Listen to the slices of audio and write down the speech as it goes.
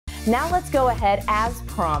Now let's go ahead, as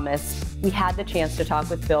promised. We had the chance to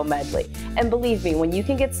talk with Bill Medley. And believe me, when you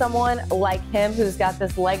can get someone like him who's got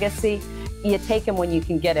this legacy, you take him when you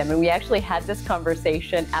can get him. And we actually had this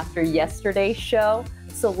conversation after yesterday's show.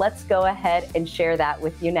 So let's go ahead and share that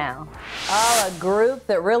with you now. Oh, a group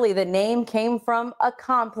that really the name came from a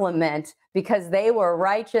compliment because they were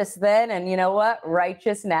righteous then and you know what?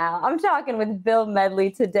 Righteous now. I'm talking with Bill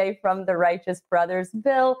Medley today from the Righteous Brothers.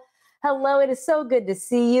 Bill, hello. It is so good to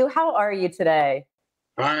see you. How are you today?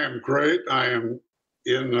 I am great. I am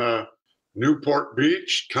in Newport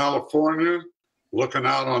Beach, California, looking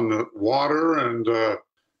out on the water and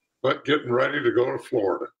but getting ready to go to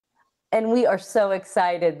Florida. And we are so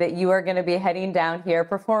excited that you are going to be heading down here,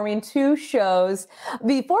 performing 2 shows.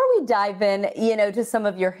 Before we dive in, to some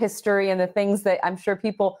of your history and the things that I'm sure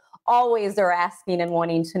people always are asking and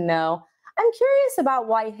wanting to know, I'm curious about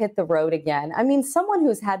why hit the road again. I mean, someone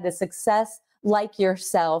who's had the success like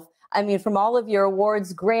yourself, I mean, from all of your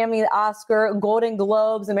awards, Grammy, Oscar, Golden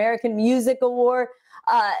Globes, American Music Award,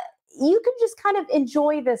 you can just kind of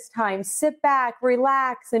enjoy this time, sit back,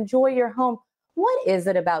 relax, enjoy your home. What is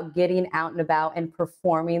it about getting out and about and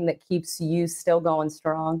performing that keeps you still going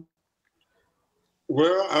strong?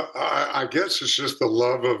 Well, I guess it's just the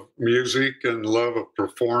love of music and love of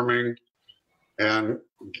performing and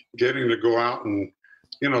getting to go out and,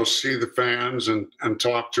 see the fans and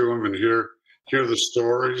talk to them and hear the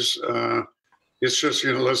stories. It's just,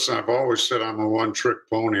 listen, I've always said I'm a one-trick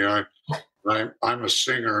pony. I'm a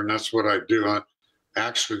singer, and that's what I do.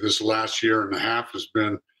 Actually, this last year and a half has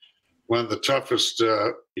been one of the toughest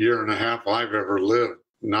year and a half I've ever lived,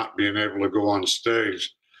 not being able to go on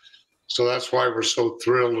stage. So that's why we're so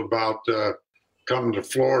thrilled about coming to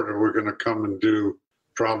Florida. We're going to come and do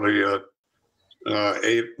probably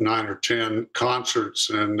 8, 9, or 10 concerts.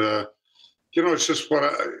 And, it's just what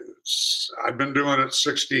I've been doing it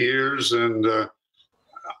 60 years. And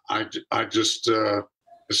I just,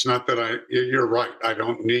 it's not that you're right. I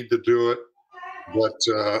don't need to do it,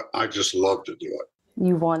 but I just love to do it.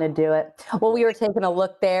 You want to do it. Well, we were taking a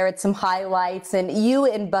look there at some highlights, and you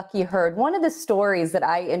and Bucky Heard, one of the stories that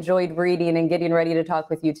I enjoyed reading and getting ready to talk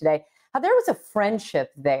with you today, how there was a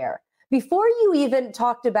friendship there. Before you even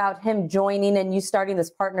talked about him joining and you starting this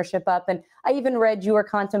partnership up, and I even read you were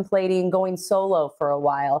contemplating going solo for a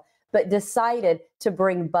while, but decided to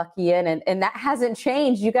bring Bucky in, and that hasn't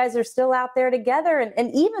changed. You guys are still out there together,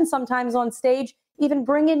 and even sometimes on stage, even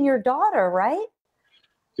bring in your daughter, right?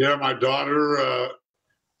 Yeah, my daughter,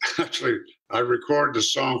 actually, I recorded a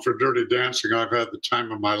song for Dirty Dancing. I've had the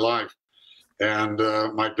time of my life. And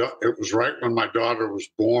it was right when my daughter was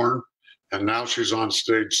born. And now she's on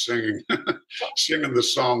stage singing, singing the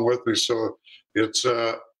song with me. So it's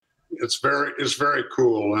very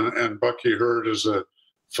cool. And Bucky Heard is a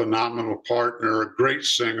phenomenal partner, a great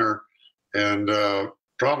singer, and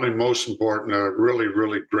probably most important, a really,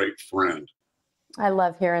 really great friend. I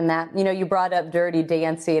love hearing that. You brought up Dirty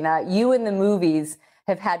Dancing. You in the movies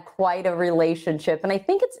have had quite a relationship. And I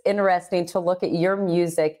think it's interesting to look at your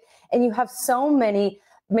music, and you have so many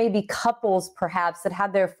maybe couples perhaps that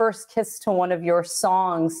had their first kiss to one of your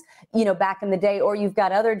songs, back in the day, or you've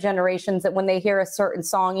got other generations that when they hear a certain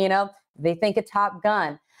song, they think of Top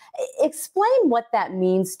Gun. Explain what that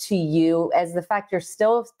means to you as the fact you're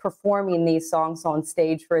still performing these songs on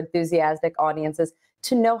stage for enthusiastic audiences,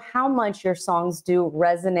 to know how much your songs do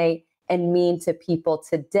resonate and mean to people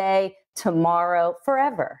today, tomorrow,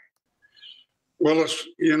 forever. Well,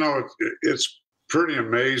 it's pretty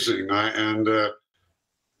amazing.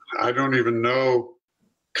 I don't even know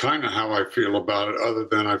kind of how I feel about it, other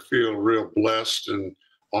than I feel real blessed and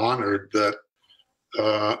honored that,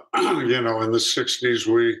 in the 60s,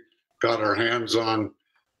 we got our hands on,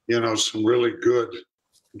 some really good,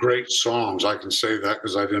 great songs. I can say that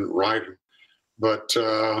because I didn't write them. But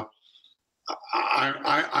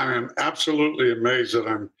I am absolutely amazed that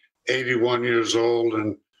I'm 81 years old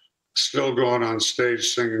and still going on stage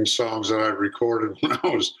singing songs that I recorded when I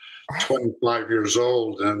was 25 years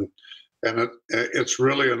old. And it's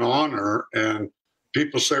really an honor. And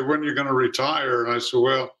people say, when are you going to retire? And I say,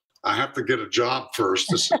 well, I have to get a job first.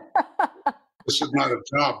 This is not a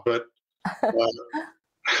job, but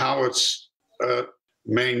how it's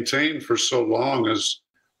maintained for so long is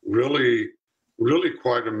really, really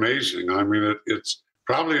quite amazing. I mean, it's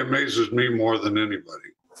probably amazes me more than anybody.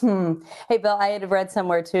 Hey, Bill, I had read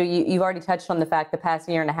somewhere too, you've already touched on the fact the past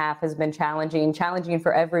year and a half has been challenging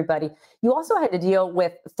for everybody. You also had to deal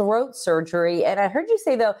with throat surgery. And I heard you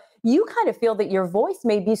say, though, you kind of feel that your voice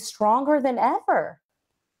may be stronger than ever.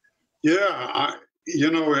 Yeah,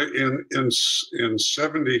 in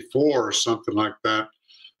 74 or something like that,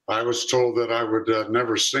 I was told that I would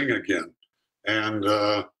never sing again. And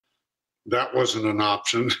that wasn't an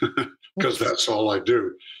option because that's all I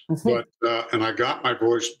do. But, and I got my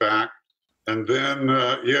voice back. And then,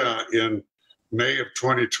 yeah, in May of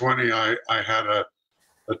 2020, I had a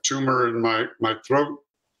tumor in my throat.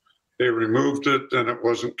 They removed it and it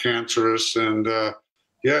wasn't cancerous. And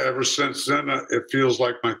yeah, ever since then, it feels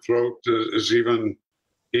like my throat is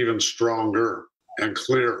even stronger and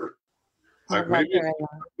clearer. I love Maybe hearing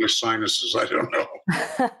my sinuses, I don't know.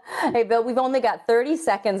 that. Hey, Bill, we've only got 30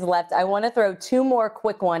 seconds left. I want to throw two more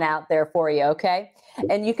quick one out there for you, okay?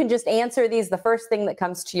 And you can just answer these the first thing that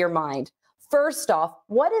comes to your mind. First off,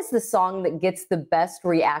 what is the song that gets the best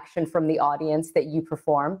reaction from the audience that you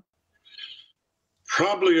perform?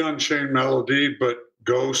 Probably Unchained Melody, but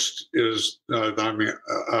Ghost is, I mean,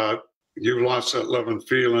 You Lost That Love and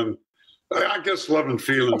Feeling. I guess Love and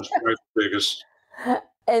Feeling is my biggest.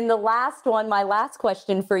 And the last one, my last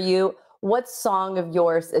question for you, what song of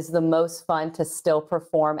yours is the most fun to still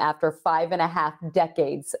perform after 5.5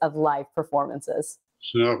 decades of live performances?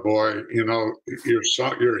 Oh boy, you know,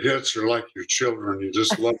 your hits are like your children. You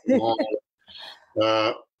just love them all.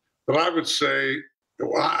 But I would say,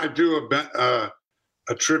 well, I do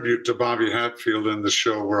a tribute to Bobby Hatfield in the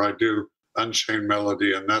show where I do Unchained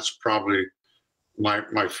Melody, and that's probably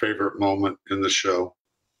my favorite moment in the show.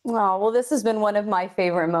 Oh, well, this has been one of my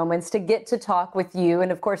favorite moments to get to talk with you.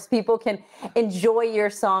 And of course, people can enjoy your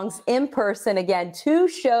songs in person. Again, 2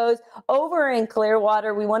 shows over in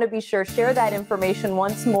Clearwater. We want to be sure, share that information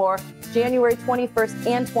once more. January 21st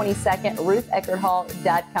and 22nd,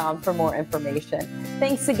 rutheckerthall.com for more information.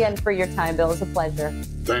 Thanks again for your time, Bill. It was a pleasure.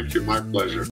 Thank you. My pleasure.